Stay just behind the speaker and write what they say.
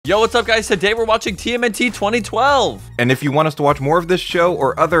Yo, what's up, guys? Today we're watching TMNT 2012. And if you want us to watch more of this show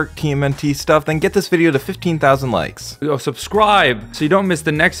or other TMNT stuff, then get this video to 15,000 likes. Yo, subscribe so you don't miss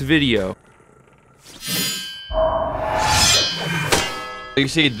the next video. You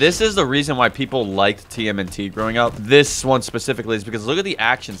see, this is the reason why people liked TMNT growing up. This one specifically is because look at the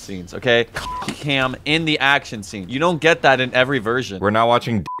action scenes, okay? Cam in the action scene. You don't get that in every version. We're not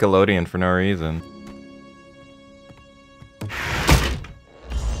watching Nickeloden for no reason.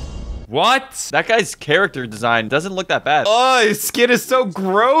 What? That guy's character design doesn't look that bad. Oh, his skin is so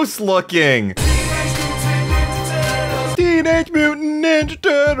gross looking. Teenage Mutant Ninja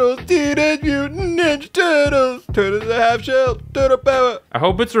Turtles, Teenage Mutant Ninja Turtles, Turtles a half shell, turtle power. I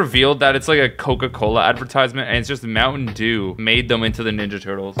hope it's revealed that it's like a Coca-Cola advertisement and it's just Mountain Dew made them into the Ninja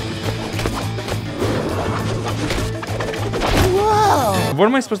Turtles. What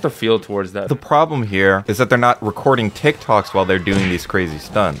am I supposed to feel towards that? The problem here is that they're not recording TikToks while they're doing these crazy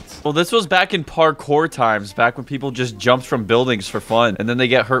stunts. Well, this was back in parkour times, back when people just jumped from buildings for fun, and then they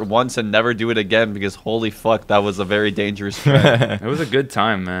get hurt once and never do it again because holy fuck, that was a very dangerous trend. It was a good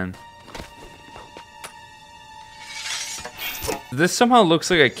time, man. This somehow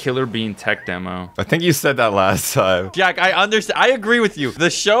looks like a Killer Bean tech demo. I think you said that last time. Jack, I understand. I agree with you. The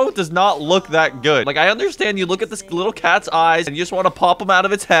show does not look that good. Like, I understand you look at this little cat's eyes and you just want to pop them out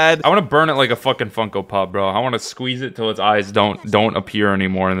of its head. I want to burn it like a fucking Funko Pop, bro. I want to squeeze it till its eyes don't appear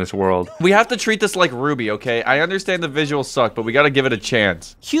anymore in this world. We have to treat this like Ruby, okay? I understand the visuals suck, but we got to give it a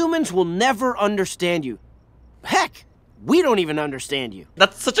chance. Humans will never understand you. Heck, we don't even understand you.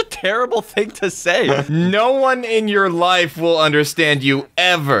 That's such a terrible thing to say. No one in your life will understand you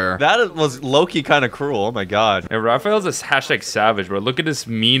ever. That was low-key kind of cruel. Oh my god. Yeah, Raphael's a hashtag savage, bro. Look at this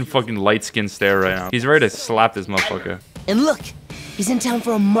mean fucking light-skinned stare right now. He's ready to slap this motherfucker. And look, he's in town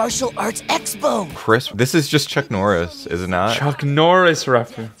for a martial arts expo. Chris, this is just Chuck Norris, is it not? Chuck Norris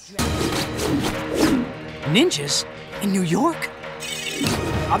reference. Ninjas in New York?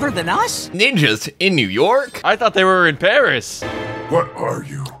 Other than us? Ninjas in New York? I thought they were in Paris. What are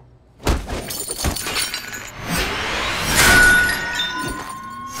you?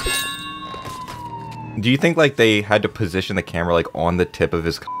 Do you think like they had to position the camera like on the tip of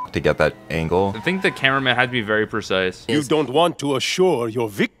his to get that angle? I think the cameraman had to be very precise. You don't want to assure your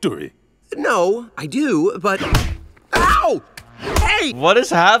victory. No, I do, but... Ow! Hey! What is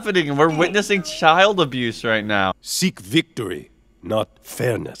happening? We're witnessing child abuse right now. Seek victory, not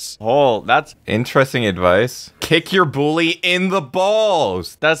fairness. Oh, that's Interesting advice. Kick your bully in the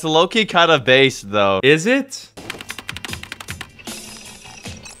balls. low-key kind of based, though. Is it?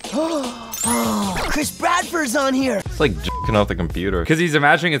 Chris Bradford's on here. It's like jacking off the computer. Because he's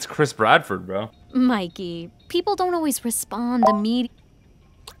imagining it's Chris Bradford, bro. Mikey, people don't always respond immediately.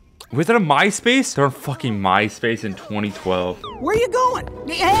 Was it a MySpace? They're on fucking MySpace in 2012. Where you going?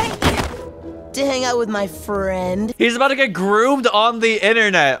 Hey! To hang out with my friend. He's about to get groomed on the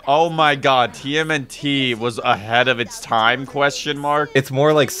internet. Oh my god, TMNT was ahead of its time, question mark. It's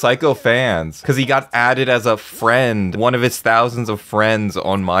more like Psycho Fans, because he got added as a friend, one of his thousands of friends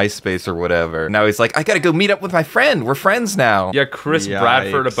on MySpace or whatever. Now he's like, I gotta go meet up with my friend. We're friends now. Yeah, Chris Yikes.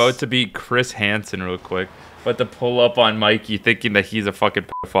 Bradford about to be Chris Hansen real quick. But to pull up on Mikey thinking that he's a fucking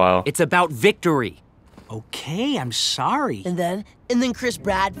pedophile. It's about victory. Okay, I'm sorry. And then Chris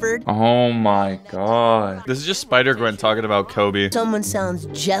Bradford. Oh my god. This is just Spider-Gwen talking about Kobe. Someone sounds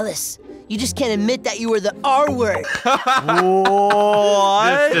jealous. You just can't admit that you were the R word.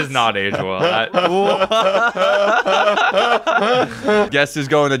 What? This does not age well. Guess who's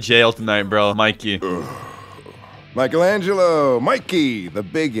going to jail tonight, bro? Mikey. Michelangelo, Mikey, the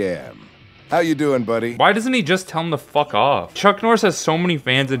Big M. How you doing, buddy? Why doesn't he just tell him to fuck off? Chuck Norris has so many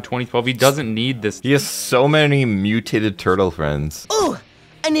fans in 2012, he doesn't need this. He has so many mutated turtle friends. Ooh,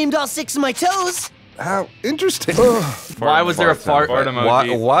 I named all 6 of my toes. How interesting. Why was there a fart? Fart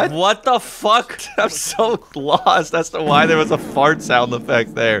emoji. What? What the fuck? I'm so lost as to why there was a fart sound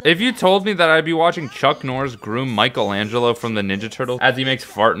effect there. If you told me that I'd be watching Chuck Norris groom Michelangelo from the Ninja Turtles as he makes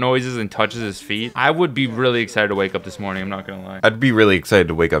fart noises and touches his feet, I would be really excited to wake up this morning, I'm not gonna lie. I'd be really excited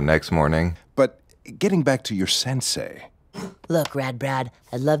to wake up next morning. But getting back to your sensei. Look, Rad Brad,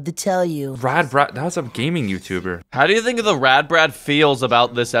 I'd love to tell you. Rad Brad, that was a gaming YouTuber. How do you think the Rad Brad feels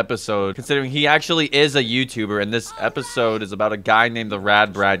about this episode, considering he actually is a YouTuber, and this episode is about a guy named the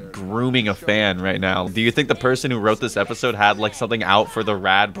Rad Brad grooming a fan right now? Do you think the person who wrote this episode had like something out for the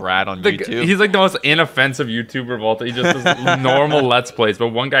Rad Brad on YouTube? He's like the most inoffensive YouTuber of all time. He just does normal Let's Plays, but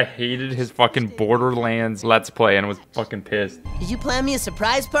one guy hated his fucking Borderlands Let's Play and was fucking pissed. Did you plan me a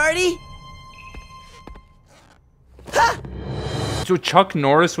surprise party? So Chuck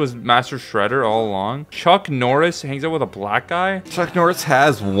Norris was Master Shredder all along? Chuck Norris hangs out with a black guy? Chuck Norris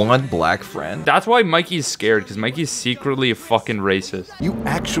has one black friend. That's why Mikey's scared, because Mikey's secretly a fucking racist. You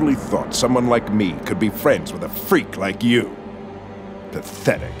actually thought someone like me could be friends with a freak like you?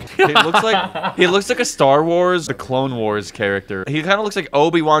 Pathetic. He looks like a Star Wars, the Clone Wars character. He kind of looks like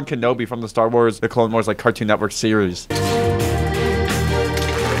Obi-Wan Kenobi from the Star Wars, the Clone Wars, like Cartoon Network series.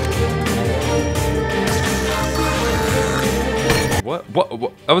 What?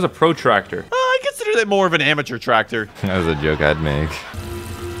 That was a protractor. I consider that more of an amateur tractor. That was a joke I'd make.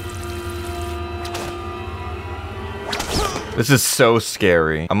 This is so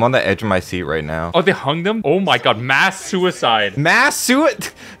scary. I'm on the edge of my seat right now. Oh, they hung them? Oh my god, mass suicide. Mass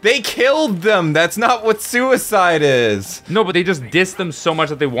suicide? They killed them. That's not what suicide is. No, but they just dissed them so much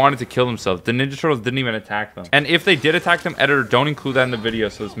that they wanted to kill themselves. The Ninja Turtles didn't even attack them. And if they did attack them, editor, don't include that in the video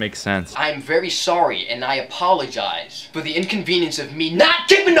so this makes sense. I am very sorry and I apologize for the inconvenience of me not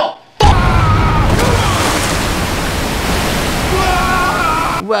keeping up.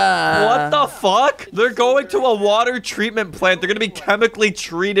 What the fuck? They're going to a water treatment plant. They're gonna be chemically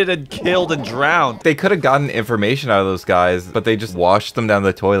treated and killed and drowned. They could have gotten information out of those guys, but they just washed them down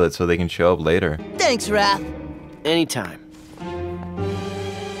the toilet so they can show up later. Thanks, Raph. Anytime.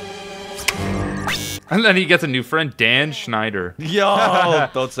 And then he gets a new friend, Dan Schneider. Yo,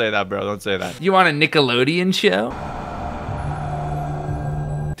 don't say that, bro. Don't say that. You want a Nickelodeon show?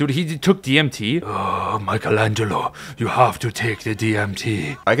 Dude, he took DMT? Oh, Michelangelo, you have to take the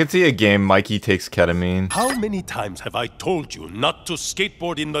DMT. I could see a game Mikey takes ketamine. How many times have I told you not to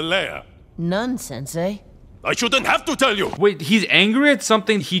skateboard in the lair? None, Sensei. I shouldn't have to tell you. Wait, he's angry at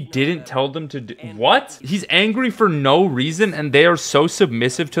something he didn't tell them to do. What? He's angry for no reason, and they are so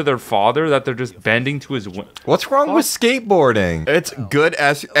submissive to their father that they're just bending to his whim. What's wrong with skateboarding? It's good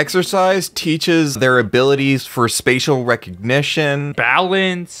exercise, teaches their abilities for spatial recognition,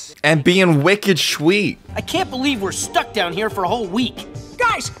 balance, and being wicked sweet. I can't believe we're stuck down here for a whole week.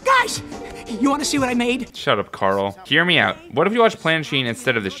 Guys! You want to see what I made? Shut up, Carl. Hear me out. What if you watch Planet Sheen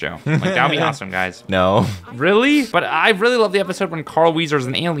instead of this show? Like, that'd be awesome, guys. No. Really? But I really love the episode when Carl Weezer's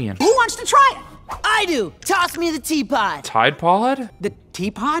an alien. Who wants to try it? I do. Toss me the teapot. Tide Pod? The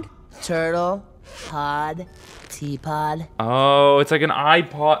teapot? Turtle, pod, teapot. Oh, it's like an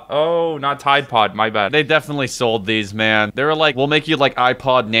iPod. Oh, not Tide Pod. My bad. They definitely sold these, man. They were like, we'll make you like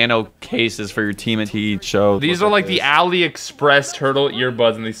iPod Nano cases for your TMNT show. These are like the AliExpress turtle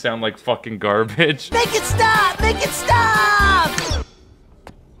earbuds, and they sound like fucking garbage. Make it stop! Make it stop!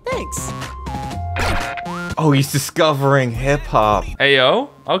 Thanks. Oh, he's discovering hip hop. Ayo,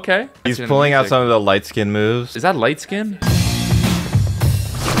 okay. He's pulling out some of the light skin moves. Is that light skin?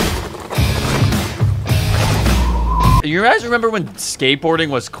 You guys remember when skateboarding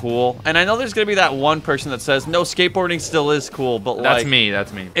was cool? And I know there's gonna be that one person that says, no, skateboarding still is cool, but like... That's me,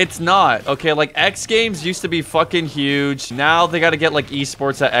 that's me. It's not. Okay, like X Games used to be fucking huge. Now they gotta get like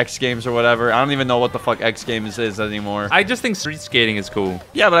esports at X Games or whatever. I don't even know what the fuck X Games is anymore. I just think street skating is cool.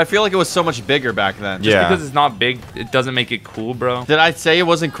 Yeah, but I feel like it was so much bigger back then. Just because it's not big, it doesn't make it cool, bro. Did I say it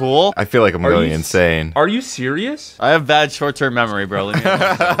wasn't cool? I feel like I'm really insane. Are you serious? I have bad short-term memory, bro. Leave me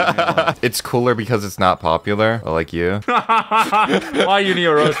alone. It's cooler because it's not popular, like you. Why you need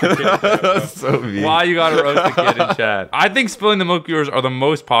to roast the kid? So mean. Why you gotta roast the kid in chat? I think Spilling the Milk viewers are the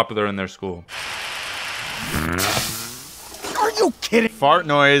most popular in their school. Are you kidding? Fart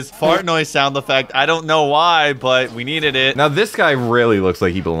noise sound effect. I don't know why, but we needed it. Now this guy really looks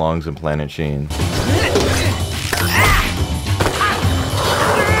like he belongs in Planet Sheen.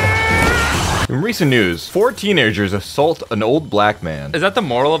 In recent news, 4 teenagers assault an old black man. Is that the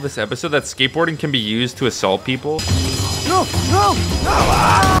moral of this episode, that skateboarding can be used to assault people? No!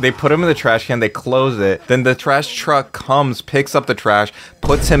 They put him in the trash can, they close it, then the trash truck comes, picks up the trash,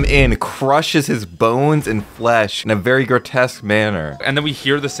 puts him in, crushes his bones and flesh in a very grotesque manner. And then we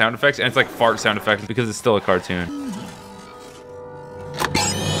hear the sound effects, and it's like fart sound effects because it's still a cartoon.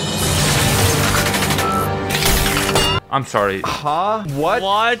 I'm sorry. Huh? What?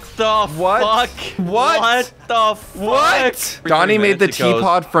 What the fuck? What the fuck? What? Donnie made the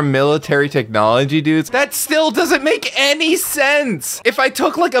teapot from military technology, dudes. That still doesn't make any sense. If I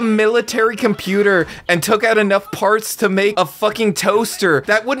took like a military computer and took out enough parts to make a fucking toaster,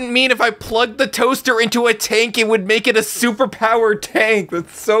 that wouldn't mean if I plugged the toaster into a tank, it would make it a superpowered tank.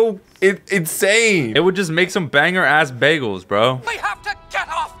 That's so insane. It would just make some banger ass bagels, bro. We have to get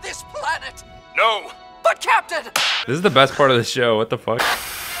off this planet! No! But Captain! This is the best part of the show. What the fuck?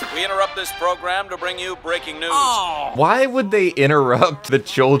 We interrupt this program to bring you breaking news. Why would they interrupt the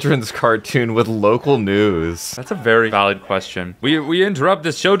children's cartoon with local news? That's a very valid question. We interrupt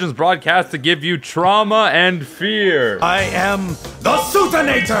this children's broadcast to give you trauma and fear. I am the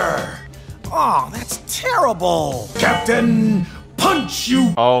Suitinator! Oh, that's terrible! Captain, punch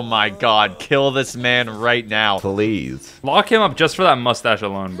you! Oh my god, kill this man right now. Please. Lock him up just for that mustache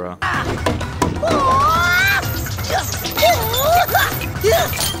alone, bro.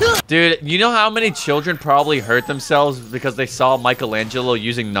 Dude, you know how many children probably hurt themselves because they saw Michelangelo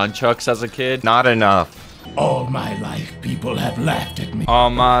using nunchucks as a kid? Not enough. All my life, people have laughed at me. All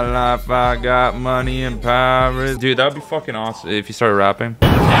my life, I got money in Paris. Dude, that would be fucking awesome if you started rapping.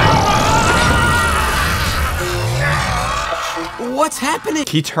 What's happening?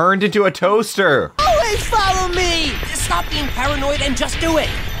 He turned into a toaster. Always follow me! Stop being paranoid and just do it.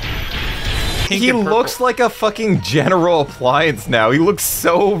 He looks like a fucking General Appliance now. He looks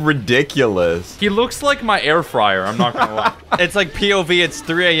so ridiculous. He looks like my air fryer, I'm not gonna lie. It's like POV, it's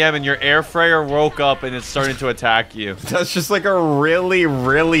 3 a.m. and your air fryer woke up and it's starting to attack you. That's just like a really,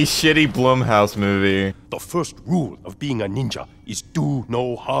 really shitty Blumhouse movie. The first rule of being a ninja is do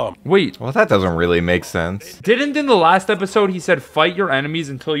no harm. Wait. Well, that doesn't really make sense. Didn't in the last episode he said fight your enemies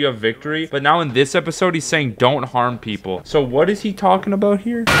until you have victory? But now in this episode he's saying don't harm people. So what is he talking about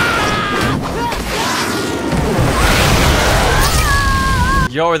here?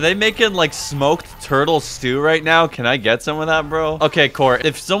 Yo, are they making like smoked turtle stew right now? Can I get some of that, bro? Okay, Court,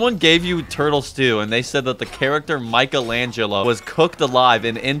 if someone gave you turtle stew and they said that the character Michelangelo was cooked alive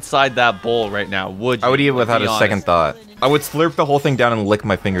and inside that bowl right now, would you? I would eat it without Be a honest. second thought. I would slurp the whole thing down and lick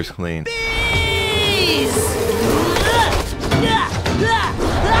my fingers clean.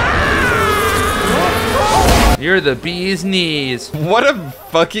 You're the bee's knees. What a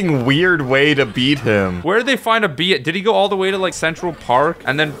fucking weird way to beat him. Where did they find a bee? Did he go all the way to like Central Park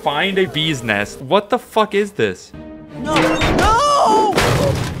and then find a bee's nest? What the fuck is this? No! No!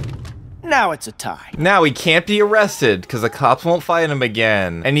 Now it's a tie. Now he can't be arrested because the cops won't find him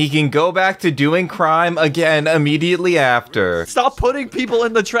again. And he can go back to doing crime again immediately after. Stop putting people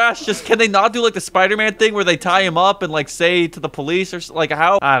in the trash. Just can they not do like the Spider-Man thing where they tie him up and like say to the police or like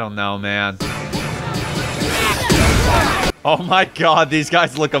how? I don't know, man. Oh my god, these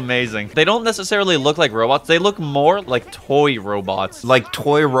guys look amazing. They don't necessarily look like robots. They look more like toy robots. Like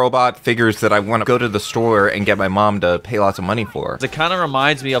toy robot figures that I want to go to the store and get my mom to pay lots of money for. It kind of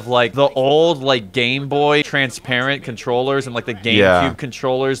reminds me of like the old like Game Boy transparent controllers and like the GameCube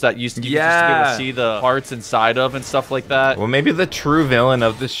controllers that used to, you used to be able to see the parts inside of and stuff like that. Well, maybe the true villain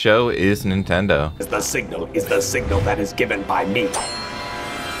of this show is Nintendo. The signal is the signal that is given by me.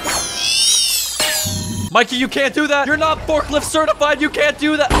 Mikey, you can't do that. You're not forklift certified. You can't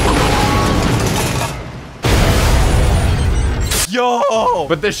do that. Yo!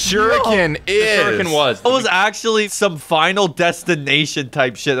 But the shuriken is. The shuriken was. That was actually some Final Destination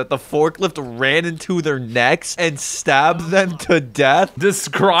type shit that the forklift ran into their necks and stabbed them to death.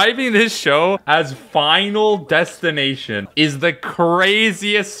 Describing this show as Final Destination is the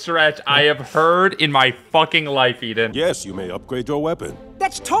craziest stretch I have heard in my fucking life, Eden. Yes, you may upgrade your weapon.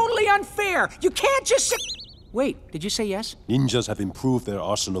 That's totally unfair. You can't just sit. Wait, did you say yes? Ninjas have improved their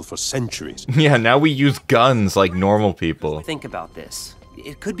arsenal for centuries. Yeah, now we use guns like normal people. Think about this.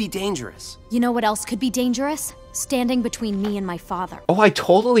 It could be dangerous. You know what else could be dangerous? Standing between me and my father. Oh, I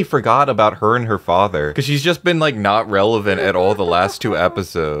totally forgot about her and her father. Because she's just been, like, not relevant at all the last 2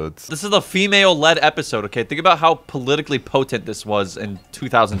 episodes. This is a female-led episode, okay? Think about how politically potent this was in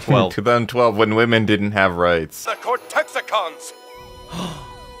 2012. 2012, when women didn't have rights. The Cortexicons!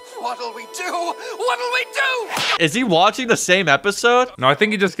 What'll we do? What'll we do? Is he watching the same episode? No, I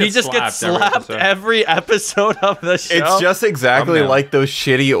think he just gets slapped every episode of the show. It's just exactly like those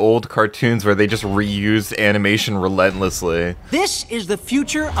shitty old cartoons where they just reuse animation relentlessly. This is the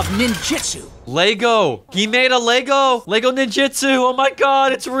future of ninjutsu. Lego. He made a Lego ninjutsu. Oh my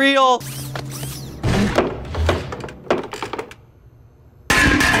god, it's real.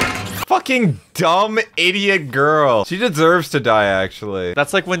 Fucking dumb idiot girl. She deserves to die, actually.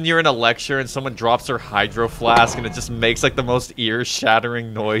 That's like when you're in a lecture and someone drops their hydro flask and it just makes like the most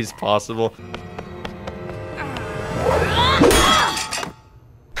ear-shattering noise possible.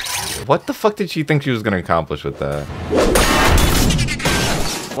 What the fuck did she think she was gonna accomplish with that?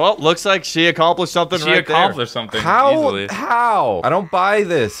 Well, looks like she accomplished something She right there. accomplished something How? easily. How? I don't buy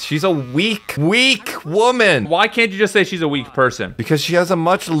this. She's a weak woman. Why can't you just say she's a weak person? Because she has a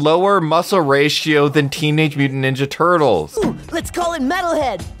much lower muscle ratio than Teenage Mutant Ninja Turtles. Ooh, let's call it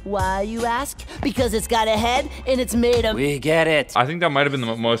Metalhead. Why, you ask? Because it's got a head and it's made of... We get it. I think that might have been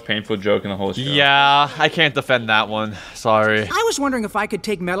the most painful joke in the whole show. Yeah, I can't defend that one. Sorry. I was wondering if I could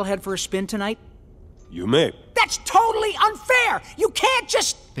take Metalhead for a spin tonight. You may. That's totally unfair! You can't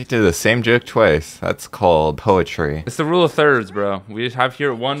just... They did the same joke twice. That's called poetry. It's the rule of thirds, bro. We just have to hear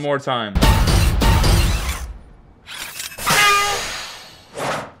it one more time.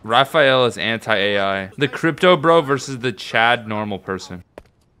 Raphael is anti-AI. The crypto bro versus the Chad normal person.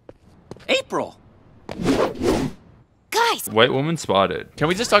 April. Guys! White woman spotted. Can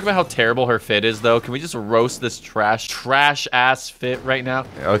we just talk about how terrible her fit is, though? Can we just roast this trash-ass fit right now?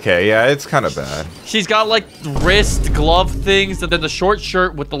 Okay, yeah, it's kind of bad. She's got, like, wrist glove things, and then the short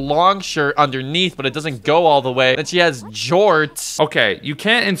shirt with the long shirt underneath, but it doesn't go all the way. Then she has jorts. Okay, you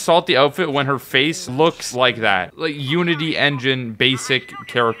can't insult the outfit when her face looks like that. Like Unity Engine basic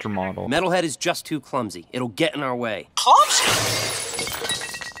character model. Metalhead is just too clumsy. It'll get in our way. Clumsy?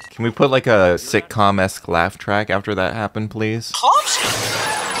 Can we put like a sitcom-esque laugh track after that happened, please? Clumsy?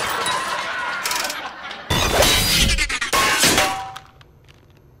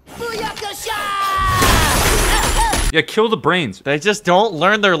 Yeah, kill the brains. They just don't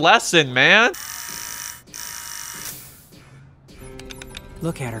learn their lesson, man.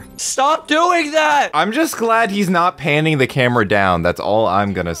 Look at her. Stop doing that! I'm just glad he's not panning the camera down. That's all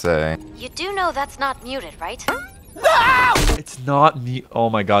I'm gonna say. You do know that's not muted, right? No! It's not me. Oh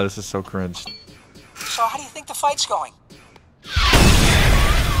my god, this is so cringe. So how do you think the fight's going?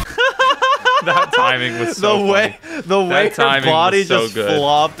 That timing was so the way her body so just good.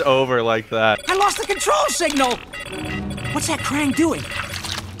 flopped over like that. I lost the control signal! What's that Krang doing?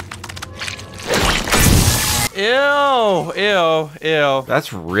 Ew, ew, ew.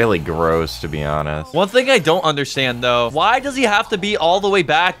 That's really gross, to be honest. One thing I don't understand, though, why does he have to be all the way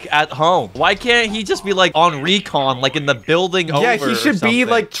back at home? Why can't he just be, like, on recon, like, in the building over Yeah, he should be,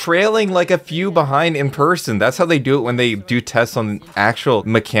 like, trailing, like, a few behind in person. That's how they do it when they do tests on actual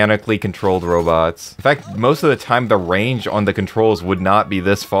mechanically controlled robots. In fact, most of the time, the range on the controls would not be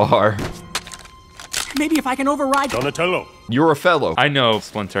this far. Maybe if I can override... Donatello. You're a fellow. I know,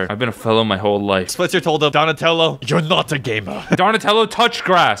 Splinter. I've been a fellow my whole life. Splinter told him, Donatello, you're not a gamer. Donatello touched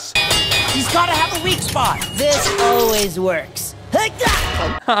grass. He's gotta have a weak spot. This always works.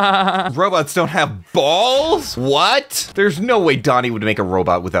 Robots don't have balls? What? There's no way Donnie would make a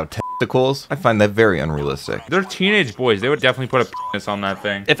robot without testicles. I find that very unrealistic. They're teenage boys. They would definitely put a penis on that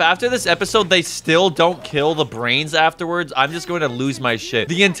thing. If after this episode they still don't kill the brains afterwards, I'm just going to lose my shit.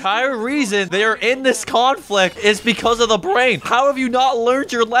 The entire reason they are in this conflict is because of the brain. How have you not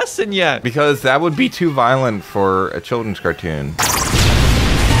learned your lesson yet? Because that would be too violent for a children's cartoon.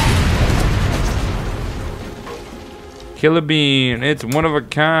 Killer Bean, it's one of a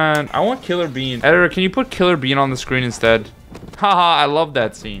kind. I want Killer Bean. Editor, can you put Killer Bean on the screen instead? Haha, I love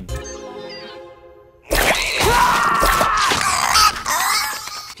that scene.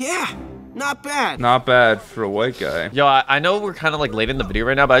 Yeah, not bad. Not bad for a white guy. Yo, I know we're kind of like late in the video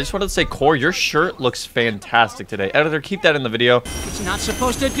right now, but I just wanted to say, Core, your shirt looks fantastic today. Editor, keep that in the video. It's not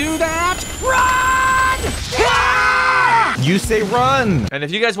supposed to do that. Run! Ah! You say run! And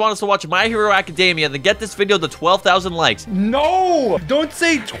if you guys want us to watch My Hero Academia, then get this video to 12,000 likes. No! Don't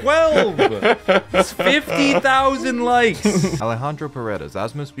say 12! It's 50,000 likes. Alejandro Paredes,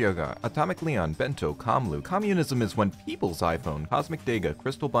 Asmus Bioga, Atomic Leon, Bento, Kamlu, Communism is when people's iPhone, Cosmic Dega,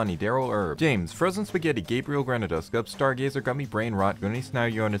 Crystal Bunny, Daryl Herb, James, Frozen Spaghetti, Gabriel Granados, Gub Stargazer, Gummy Brain Rot, Gunis Now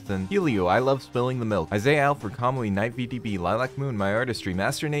Jonathan, Helio, I Love Spilling the Milk, Isaiah Alfred, Comly, Night VDB, Lilac Moon, My Artistry,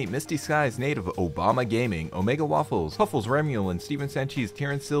 Master Nate, Misty Skies, Native, Obama Gaming, Omega Waffles, Puffles, Remuel, and Steven Sanchez,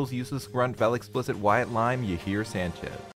 Terrence Sills, Useless Grunt, Val Explicit, Wyatt Lime, Yahir Sanchez.